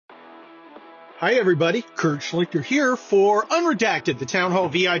Hi, everybody. Kurt Schlichter here for Unredacted, the Town Hall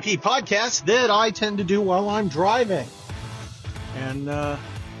VIP podcast that I tend to do while I'm driving. And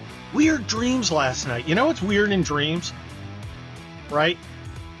weird dreams last night. You know what's weird in dreams? Right?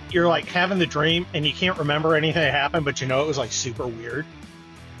 You're like having the dream and you can't remember anything that happened, but you know it was like super weird.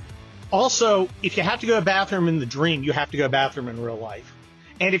 Also, if you have to go to the bathroom in the dream, you have to go to the bathroom in real life.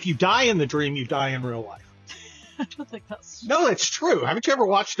 And if you die in the dream, you die in real life. I don't think that's true. No, it's true. Haven't you ever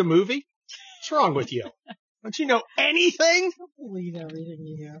watched a movie? What's wrong with you? Don't you know anything? I don't believe everything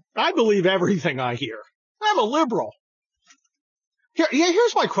you hear. I believe everything I hear. I'm a liberal.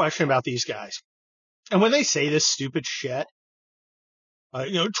 Here's my question about these guys. And when they say this stupid shit, Trump,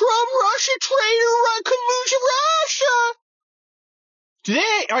 Russia, traitor, collusion,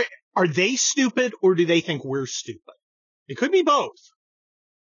 Russia. Are they stupid or do they think we're stupid? It could be both.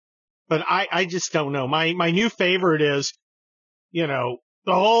 But I just don't know. My new favorite is,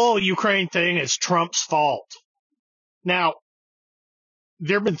 the whole Ukraine thing is Trump's fault. Now,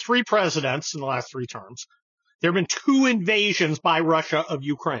 there have been 3 presidents in the last 3 terms. There have been 2 invasions by Russia of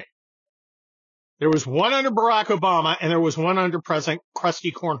Ukraine. There was one under Barack Obama, and there was one under President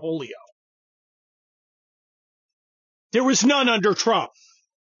Krusty Cornholio. There was none under Trump.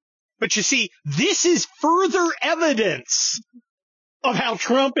 But you see, this is further evidence of how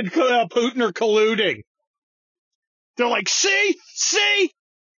Trump and Putin are colluding. They're like, see,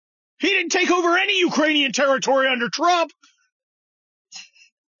 he didn't take over any Ukrainian territory under Trump.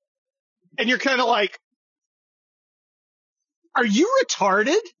 And you're kind of like, are you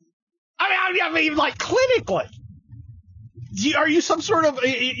retarded? I mean, like clinically, are you you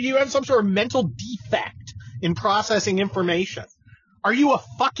have some sort of mental defect in processing information? Are you a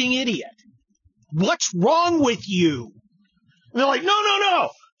fucking idiot? What's wrong with you? And they're like, no,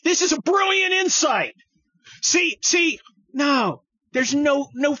 this is a brilliant insight. See, no, there's no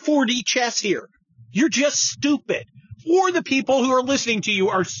 4D chess here. You're just stupid. Or the people who are listening to you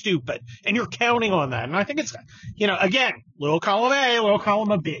are stupid, and you're counting on that. And I think it's, again, little column A, little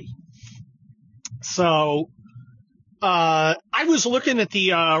column B. So, I was looking at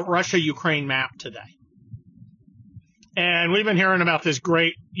the Russia-Ukraine map today. And we've been hearing about this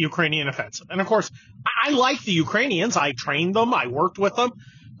great Ukrainian offensive. And of course, I like the Ukrainians. I trained them. I worked with them.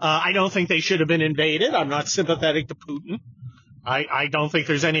 I don't think they should have been invaded. I'm not sympathetic to Putin. I don't think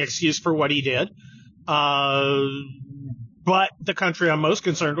there's any excuse for what he did. But the country I'm most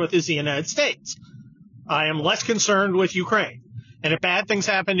concerned with is the United States. I am less concerned with Ukraine. And if bad things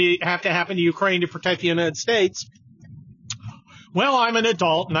have to happen to Ukraine to protect the United States, well, I'm an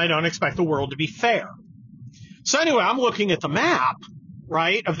adult and I don't expect the world to be fair. So anyway, I'm looking at the map,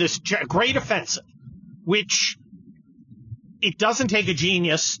 right, of this great offensive, which it doesn't take a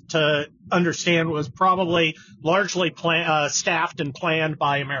genius to understand was probably largely staffed and planned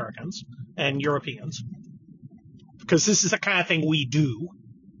by Americans and Europeans, because this is the kind of thing we do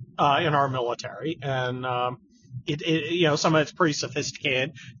in our military, and some of it's pretty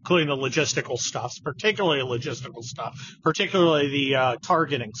sophisticated, including the logistical stuff, particularly the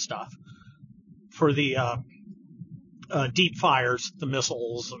targeting stuff for the deep fires, the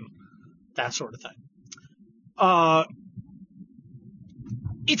missiles, and that sort of thing.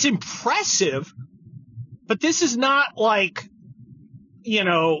 It's impressive, but this is not like,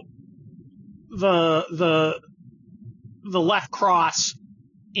 the left cross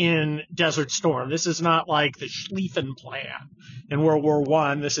in Desert Storm. This is not like the Schlichter plan in World War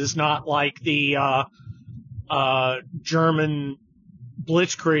I. This is not like the German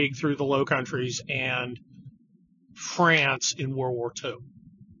blitzkrieg through the Low Countries and France in World War II.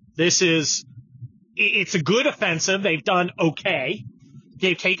 It's a good offensive. They've done okay.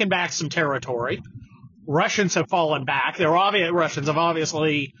 They've taken back some territory. Russians have fallen back. Russians have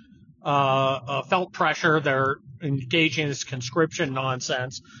obviously felt pressure. They're engaging in this conscription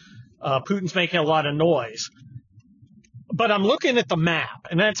nonsense. Putin's making a lot of noise. But I'm looking at the map,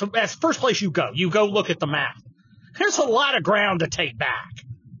 and that's the first place you go. You go look at the map. There's a lot of ground to take back.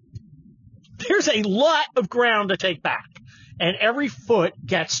 There's a lot of ground to take back. And every foot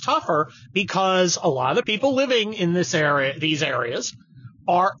gets tougher because a lot of the people living in these areas,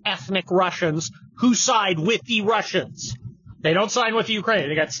 are ethnic Russians who side with the Russians. They don't side with the Ukraine.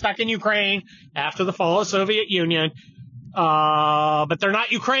 They got stuck in Ukraine after the fall of the Soviet Union. But they're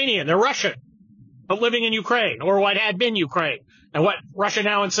not Ukrainian. They're Russian, but living in Ukraine, or what had been Ukraine, and what Russia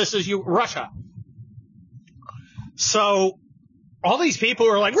now insists is Russia. So all these people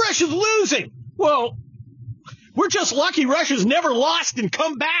are like, Russia's losing. Well, we're just lucky Russia's never lost and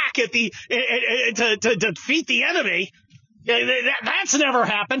come back to defeat the enemy. That's never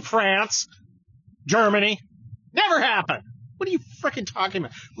happened. France, Germany, never happened. What are you freaking talking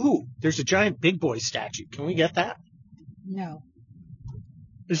about? Ooh, there's a giant big boy statue. Can we get that? No.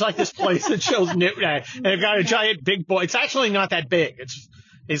 There's like this place that shows and they've got a giant big boy. It's actually not that big.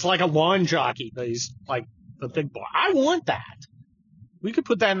 It's like a lawn jockey, but he's like the big boy. I want that. We could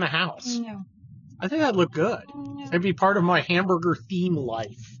put that in the house. No. I think that'd look good. No. It'd be part of my hamburger theme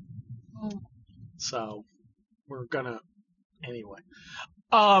life. Mm. So we're gonna anyway.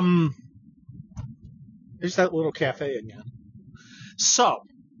 There's that little cafe again. So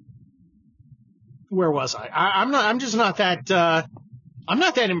where was I? I'm just not that. I'm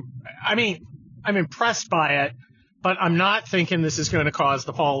impressed by it, but I'm not thinking this is going to cause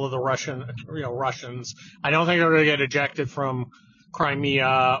the fall of the Russians. I don't think they're going to get ejected from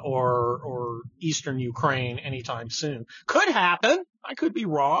Crimea or eastern Ukraine anytime soon. Could happen. I could be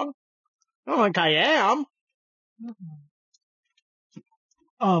wrong. I don't think I am.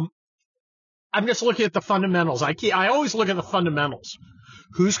 I'm just looking at the fundamentals. I always look at the fundamentals.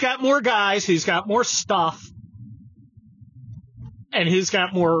 Who's got more guys? Who's got more stuff? And who's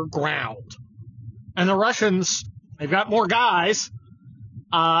got more ground? And the Russians, they've got more guys.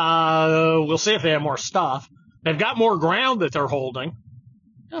 We'll see if they have more stuff. They've got more ground that they're holding.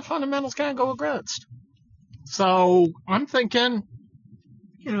 The fundamentals kind of go against. So I'm thinking,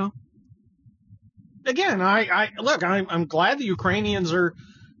 again, I'm glad the Ukrainians are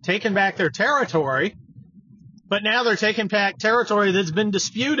taking back their territory, but now they're taking back territory that's been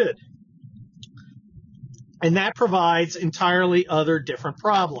disputed. And that provides entirely other different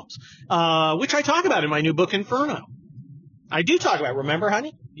problems, which I talk about in my new book, Inferno. I do talk about, remember,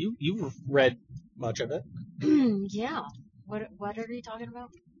 honey? You've read much of it. Yeah. What are you talking about?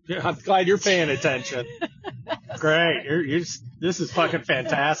 Yeah, I'm glad you're paying attention. Great. This is fucking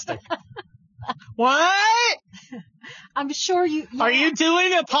fantastic. What? I'm sure you... Yeah. Are you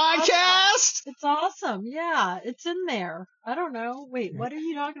doing a podcast? It's awesome. Yeah, it's in there. I don't know. Wait, what are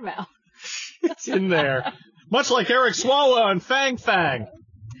you talking about? It's in there. Much like Eric Swalwell and Fang Fang.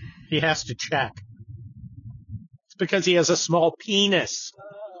 He has to check. It's because he has a small penis.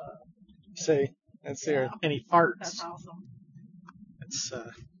 See? That's there. And he farts. That's awesome. It's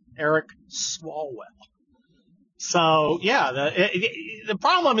Eric Swalwell. So, yeah, the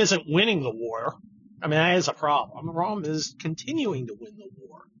problem isn't winning the war. I mean, that is a problem. The problem is continuing to win the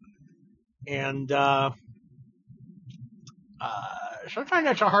war. And sometimes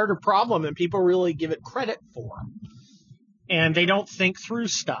that's a harder problem than people really give it credit for. And they don't think through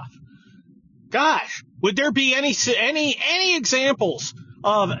stuff. Gosh, would there be any examples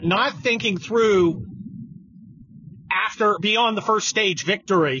of not thinking through beyond the first stage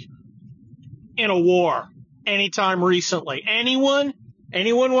victory in a war anytime recently? Anyone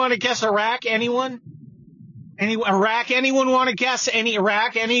want to guess Iraq? Anyone want to guess any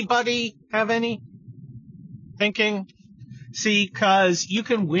Iraq? Anybody have any thinking? See, because you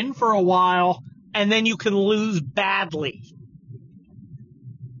can win for a while and then you can lose badly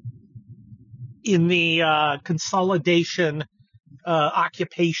in the consolidation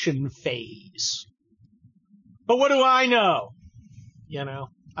occupation phase. But what do I know?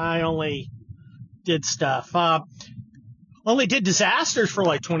 I only did stuff. Only did disasters for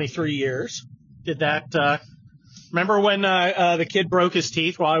like 23 years. Did that. Remember when the kid broke his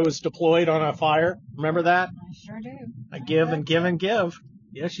teeth while I was deployed on a fire? Remember that? I sure do. I give and give and give.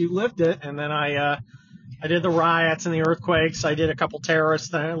 Yes, you lived it. And then I did the riots and the earthquakes. I did a couple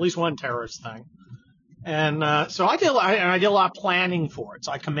terrorist things, at least one terrorist thing. And so I did a lot of planning for it.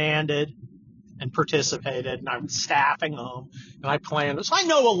 So I commanded and participated, and I'm staffing them, and I planned. So I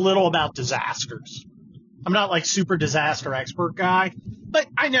know a little about disasters. I'm not like super disaster expert guy, but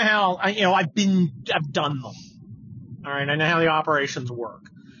I know how. I've done them. All right, I know how the operations work.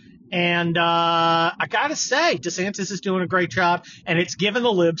 And I gotta say, DeSantis is doing a great job, and it's given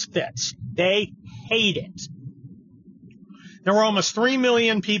the libs fits. They hate it. There were almost 3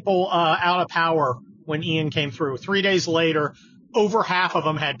 million people out of power when Ian came through. 3 days later, over half of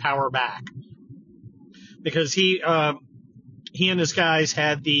them had power back because he and his guys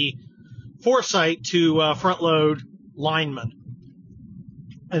had the foresight to front load linemen,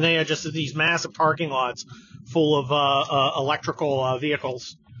 and they had just these massive parking lots full of electrical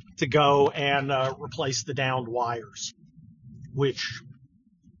vehicles to go and replace the downed wires, which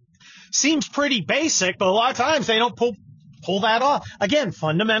seems pretty basic, but a lot of times they don't pull that off. Again,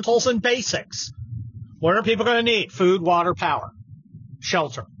 fundamentals and basics. What are people going to need? Food, water, power,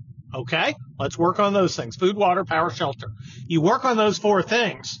 shelter. Okay, let's work on those things. Food, water, power, shelter. You work on those 4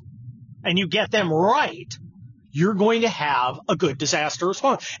 things and you get them right, you're going to have a good disaster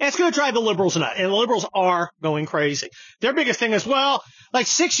response. And it's going to drive the liberals nuts. And the liberals are going crazy. Their biggest thing is, well, Like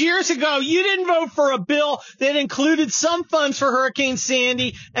 6 years ago, you didn't vote for a bill that included some funds for Hurricane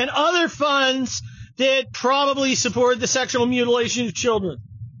Sandy and other funds that probably supported the sexual mutilation of children.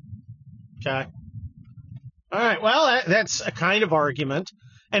 Okay. All right. Well, that's a kind of argument.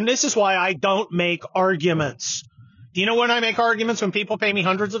 And this is why I don't make arguments. Do you know when I make arguments? When people pay me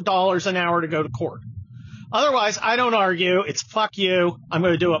hundreds of dollars an hour to go to court. Otherwise, I don't argue. It's fuck you. I'm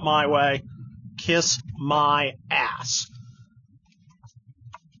going to do it my way. Kiss my ass.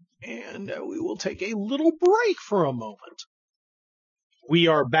 And we will take a little break for a moment. We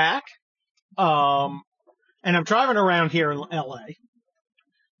are back. And I'm driving around here in LA.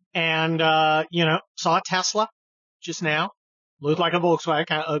 And, saw a Tesla just now. Looked like a Volkswagen,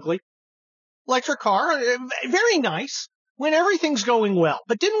 kind of ugly. Electric car, very nice when everything's going well.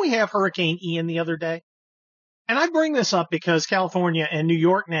 But didn't we have Hurricane Ian the other day? And I bring this up because California and New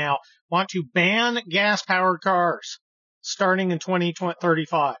York now want to ban gas-powered cars starting in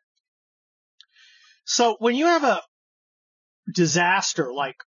 2035. So when you have a disaster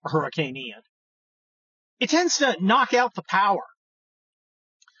like Hurricane Ian, it tends to knock out the power,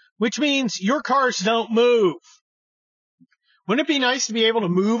 which means your cars don't move. Wouldn't it be nice to be able to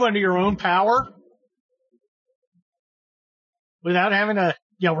move under your own power without having to,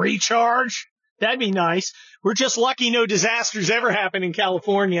 recharge? That'd be nice. We're just lucky no disasters ever happen in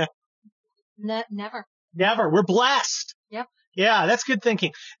California. Never. Never. We're blessed. Yep. Yeah, that's good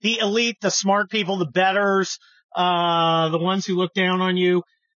thinking. The elite, the smart people, the betters, the ones who look down on you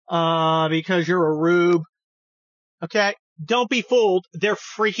because you're a rube. Okay? Don't be fooled. They're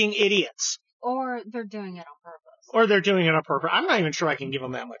freaking idiots. Or they're doing it on purpose. I'm not even sure I can give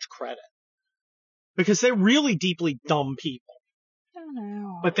them that much credit. Because they're really deeply dumb people. I don't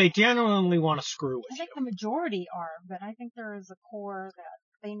know. But they genuinely want to screw with you. I think the majority are, but I think there is a core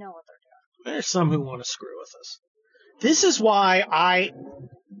that they know what they're doing. There's some who want to screw with us. This is why I'm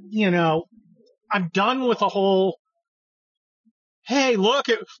done with the whole, hey, look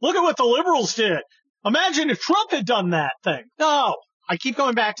at what the liberals did. Imagine if Trump had done that thing. No, I keep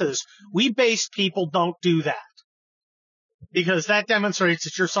going back to this. We-based people don't do that. Because that demonstrates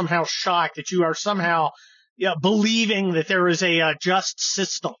that you're somehow shocked, that you are somehow believing that there is a just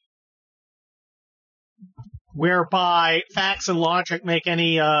system whereby facts and logic make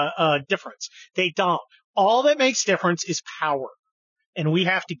any difference. They don't. All that makes difference is power. And we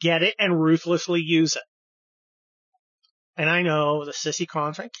have to get it and ruthlessly use it. And I know the sissy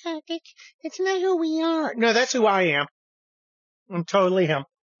cons are like, it's not who we are. No, that's who I am. I'm totally him.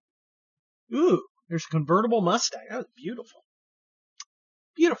 Ooh, there's a convertible Mustang. That was beautiful.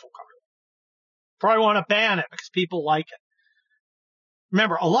 Beautiful car. Probably want to ban it because people like it.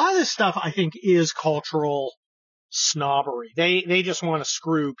 Remember, a lot of this stuff I think is cultural snobbery. They just want to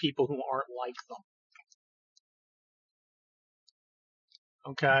screw people who aren't like them.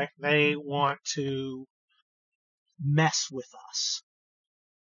 Okay? They want to mess with us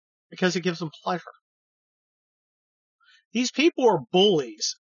because it gives them pleasure. These people are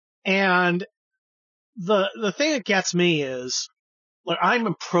bullies, and the thing that gets me is, look,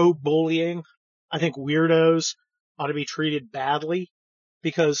 I'm pro-bullying. I think weirdos ought to be treated badly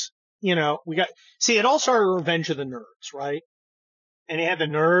because, it all started with Revenge of the Nerds, right? And you had the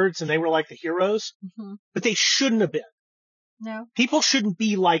nerds and they were like the heroes, but they shouldn't have been. No. People shouldn't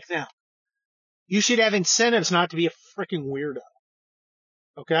be like them. You should have incentives not to be a freaking weirdo.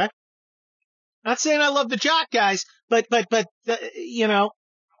 Okay? Not saying I love the jock guys, but, and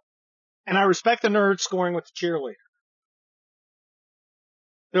I respect the nerd scoring with the cheerleader.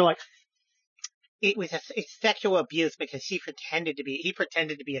 They're like, it was it's sexual abuse because he pretended to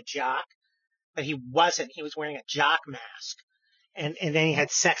be a jock, but he wasn't. He was wearing a jock mask. And then he had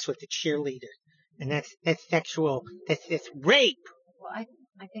sex with the cheerleader. And that's sexual, that's rape. Well,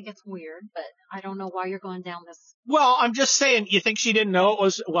 I think it's weird, but I don't know why you're going down this. Well, I'm just saying, you think she didn't know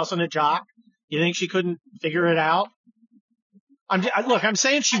it wasn't a jock? You think she couldn't figure it out? I'm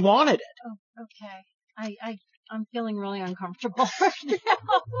saying she wanted it. Oh, okay. I'm feeling really uncomfortable right now.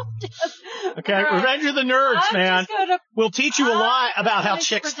 Okay, right. Revenge of the Nerds, man. We'll teach you a lot about how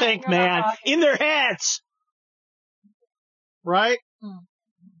chicks think, man. In their heads. Right?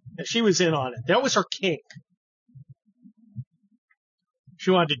 And she was in on it. That was her kink.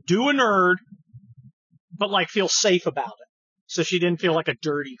 She wanted to do a nerd, but feel safe about it. So she didn't feel like a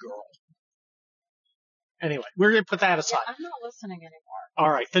dirty girl. Anyway, we're going to put that aside. Yeah, I'm not listening anymore. All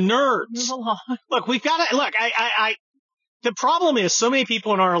right, the nerds. Move along. Look, we've got to, the problem is so many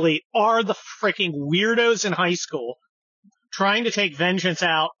people in our elite are the freaking weirdos in high school trying to take vengeance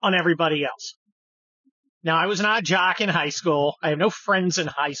out on everybody else. Now, I was not a jock in high school. I have no friends in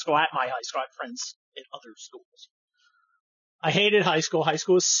high school. At my high school, I had friends in other schools. I hated high school. High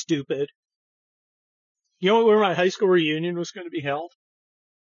school was stupid. You know where my high school reunion was going to be held?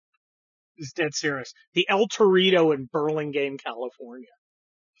 It's dead serious. The El Torito in Burlingame, California.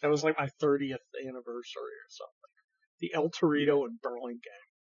 That was like my 30th anniversary or something. The El Torito in Burlingame.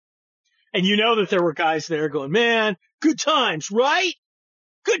 And you know that there were guys there going, man, good times, right?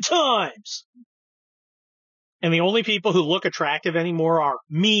 Good times. And the only people who look attractive anymore are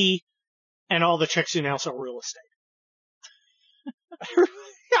me and all the chicks who now sell real estate.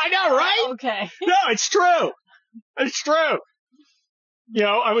 I know, right? Okay. No, it's true. It's true. You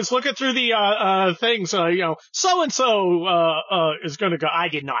know, I was looking through the things, so-and-so is going to go. I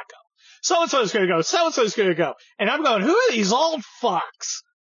did not go. So-and-so is going to go. So-and-so is going to go. And I'm going, who are these old fucks?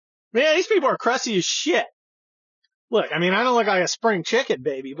 Man, these people are crusty as shit. Look, I mean, I don't look like a spring chicken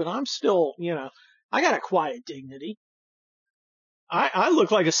baby, but I'm still, I got a quiet dignity. I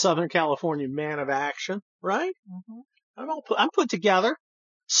look like a Southern California man of action, right? Mm-hmm. I'm put together.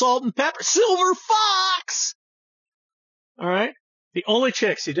 Salt and pepper. Silver fox! All right? The only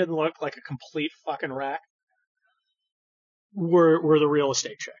chicks who didn't look like a complete fucking wreck were the real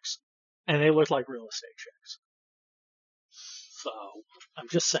estate chicks. And they looked like real estate chicks. So, I'm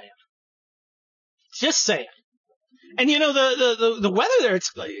just saying. Just saying. And the weather there,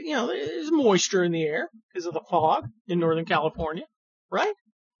 it's, there's moisture in the air because of the fog in Northern California, right?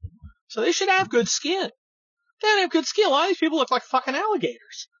 So they should have good skin. They don't have good skin. A lot of these people look like fucking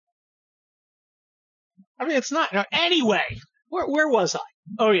alligators. I mean, it's not. No, anyway, where was I?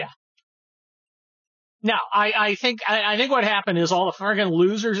 Oh yeah. Now, I think what happened is all the fucking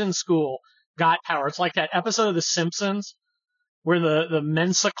losers in school got power. It's like that episode of The Simpsons where the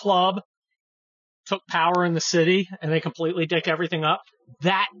Mensa Club took power in the city and they completely dick everything up.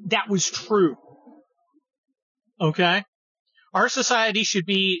 That was true. Okay? Our society should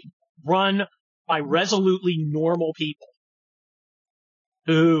be run by resolutely normal people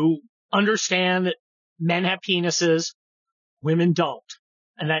who understand that men have penises, women don't,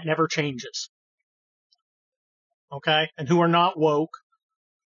 and that never changes. Okay? And who are not woke.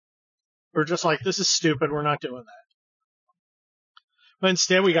 We're just like, this is stupid, we're not doing that. But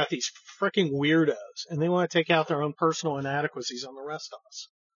instead we got these freaking weirdos, and they want to take out their own personal inadequacies on the rest of us.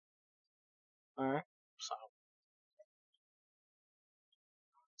 Alright? So.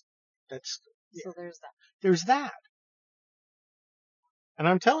 So there's that. There's that. And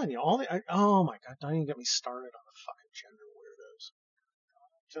I'm telling you, oh my God, don't even get me started on the fucking gender weirdos.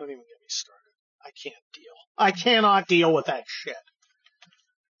 Don't even get me started. I can't deal. I cannot deal with that shit.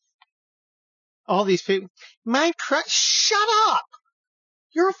 All these people, shut up!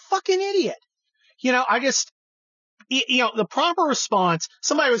 You're a fucking idiot. The proper response,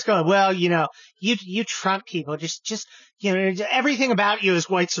 somebody was going, well, you Trump people, just, everything about you is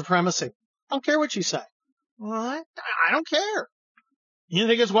white supremacy. I don't care what you say. What? I don't care. You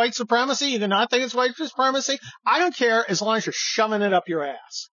think it's white supremacy? You do not think it's white supremacy? I don't care as long as you're shoving it up your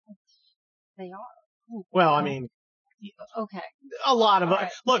ass. They are. Well, I mean. Okay. A lot of it. Right.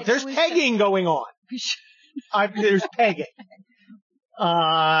 Look, there's pegging going on. There's pegging.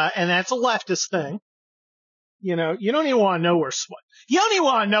 And that's a leftist thing. You don't even want to know you don't even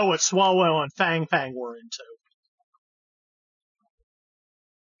want to know what Swalwell and Fang Fang were into.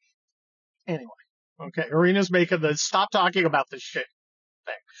 Anyway. Okay. Arena's making stop talking about this shit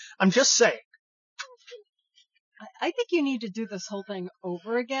thing. I'm just saying. I think you need to do this whole thing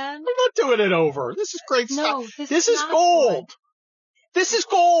over again. I'm not doing it over. This is great stuff. This is gold. Good. This is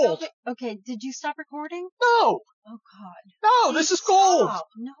gold. Okay, did you stop recording? No. Oh, God. No, this is gold. Stop.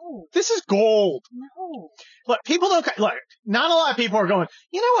 No. This is gold. No. Look, not a lot of people are going,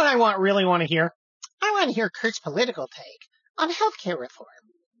 you know what I really want to hear? I want to hear Kurt's political take on healthcare reform.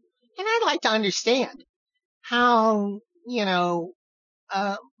 And I'd like to understand how,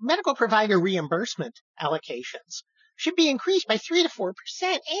 medical provider reimbursement allocations should be increased by 3 to 4%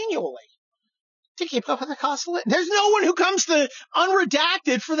 annually to keep up with the cost of living. There's no one who comes to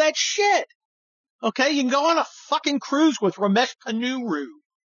Unredacted for that shit. Okay, you can go on a fucking cruise with Ramesh Ponnuru.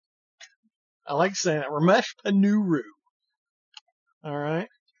 I like saying that, Ramesh Ponnuru. All right,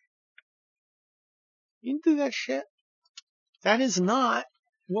 you can do that shit. That is not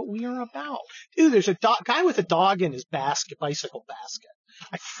what we are about. Dude, there's a guy with a dog in his bicycle basket.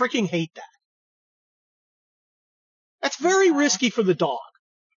 I freaking hate that. That's very risky for the dog.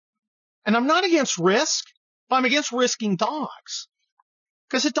 And I'm not against risk, but I'm against risking dogs.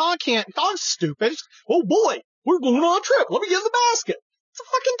 Because dog's stupid. Oh boy, we're going on a trip. Let me get in the basket. It's a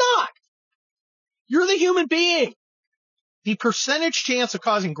fucking dog. You're the human being. The percentage chance of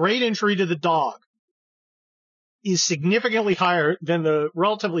causing great injury to the dog is significantly higher than the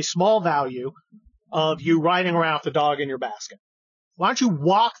relatively small value of you riding around with the dog in your basket. Why don't you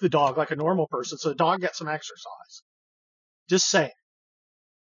walk the dog like a normal person so the dog gets some exercise? Just saying.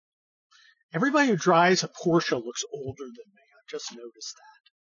 Everybody who drives a Porsche looks older than me. I've just noticed that.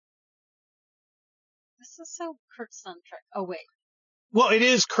 This is so Kurt-centric. Oh, wait. Well, it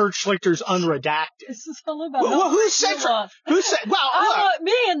is Kurt Schlichter's Unredacted. This is all about Well, who said? Well, look.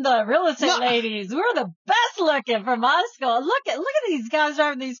 me and the real estate ladies, we're the best looking from my school. Look at these guys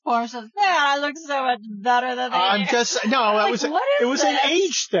driving these Porsches. Man, I look so much better than they I'm just no. It was an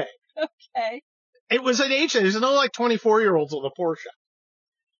age thing. Okay. It was an age thing. There's no like 24-year-olds with a Porsche.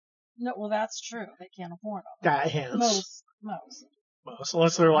 No, well, that's true. They can't afford them. That is Most.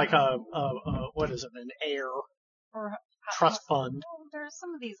 Unless they're like what is it, an heir Or trust fund. Well, there's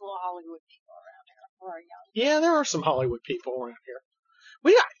some of these little Hollywood people around here who are young. Yeah, there are some Hollywood people around here.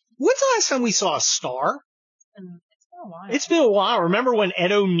 When's the last time we saw a star? And it's been a while. It's been a while. Remember when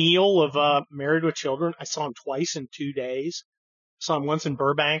Ed O'Neill of Married with Children? I saw him twice in 2 days. Saw him once in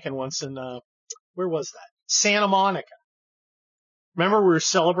Burbank and once in where was that? Santa Monica. Remember we were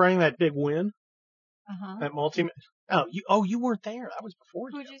celebrating that big win? Uh-huh. That you weren't there. That was before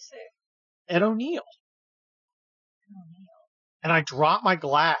you. Who'd you see? Ed O'Neill. And I dropped my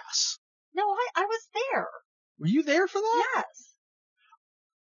glass. No, I was there. Were you there for that? Yes.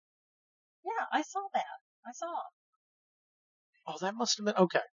 Yeah, I saw that. I saw him. Oh, that must have been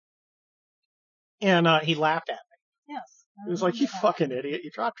okay. And he laughed at me. Yes. He was like, "You fucking idiot!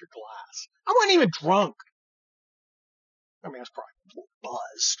 You dropped your glass." I wasn't even drunk. I mean, I was probably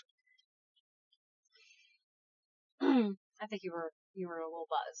buzzed. I think you were a little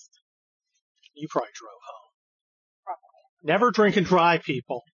buzzed. You probably drove home. Probably. Never drink and drive,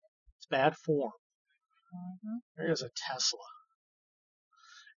 people. It's bad form. Mm-hmm. There's a Tesla.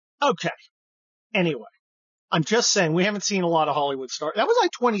 Okay. Anyway, I'm just saying we haven't seen a lot of Hollywood stars. That was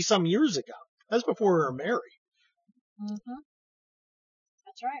like 20-some years ago. That was before we were married. Mm-hmm.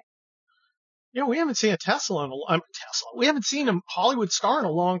 That's right. You know, we haven't seen a Tesla we haven't seen a Hollywood star in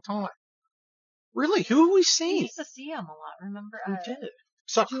a long time. Really? Who have we We seen? used to see him a lot, remember? We did.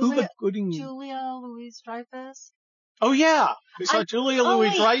 Saw Julia- Cuba Gooding. Julia Louis-Dreyfus. Oh, yeah. We saw Julia wait.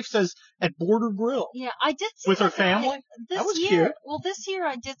 Louis-Dreyfus at Border Grill. Yeah, I did see With her that guy family? This That was year. cute. Well, this year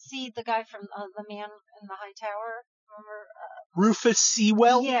I did see the guy from The Man in the High Tower. Remember? Rufus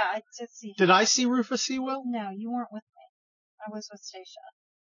Sewell? Yeah, I did see him. Did I see Rufus Sewell? No, you weren't with me. I was with Stacia.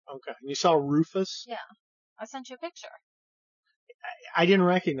 Okay. You saw Rufus? Yeah. I sent you a picture. I didn't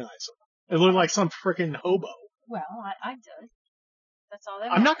recognize him. It looked like some frickin' hobo. Well, I did. That's all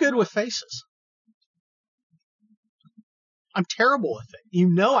that I'm not matters. good with faces. I'm terrible with it. You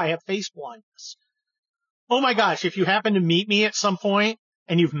know I have face blindness. Oh my gosh, if you happen to meet me at some point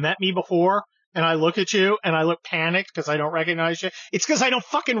and you've met me before and I look at you and I look panicked because I don't recognize you, it's because I don't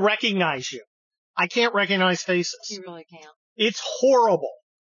fucking recognize you. I can't recognize faces. You really can't. It's horrible.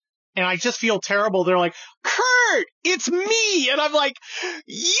 And I just feel terrible. They're like, "Kurt, it's me." And I'm like,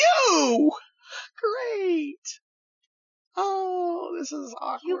 "You? Great. Oh, this is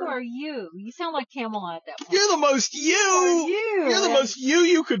awkward." You are you. You sound like Pamela at that point. You're the most you. You're the most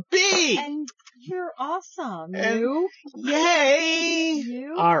you could be. And you're awesome. And- you. Yay.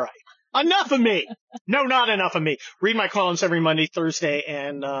 You. All right. Enough of me. No, not enough of me. Read my columns every Monday, Thursday,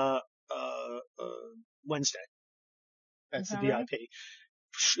 and Wednesday. That's Is the that right? DIP.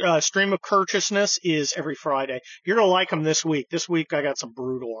 Stream of Courteousness is every Friday. You're going to like them this week. This week I got some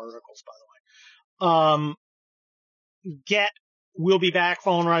brutal articles, by the way. We'll Be Back,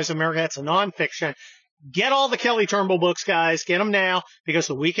 Fall and Rise of America. That's a nonfiction. Get all the Kelly Turnbull books, guys. Get them now, because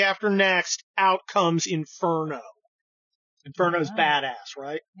the week after next, out comes Inferno. Inferno's badass,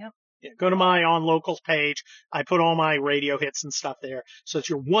 right? Yep. Yeah, go to my On Locals page. I put all my radio hits and stuff there. So it's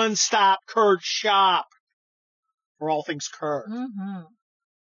your one-stop Kurt shop for all things Kurt. Mm-hmm.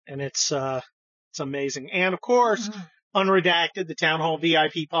 And it's amazing. And of course, Unredacted, the Town Hall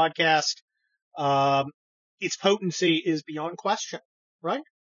VIP podcast. Its potency is beyond question, right?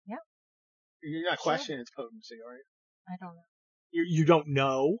 Yep. You're not questioning its potency, are you? I don't know. You don't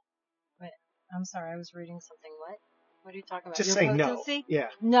know? Wait, I'm sorry. I was reading something. What are you talking about? Just Your say no. potency? Yeah.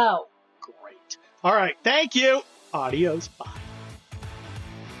 No. Great. All right. Thank you. Adios. Bye.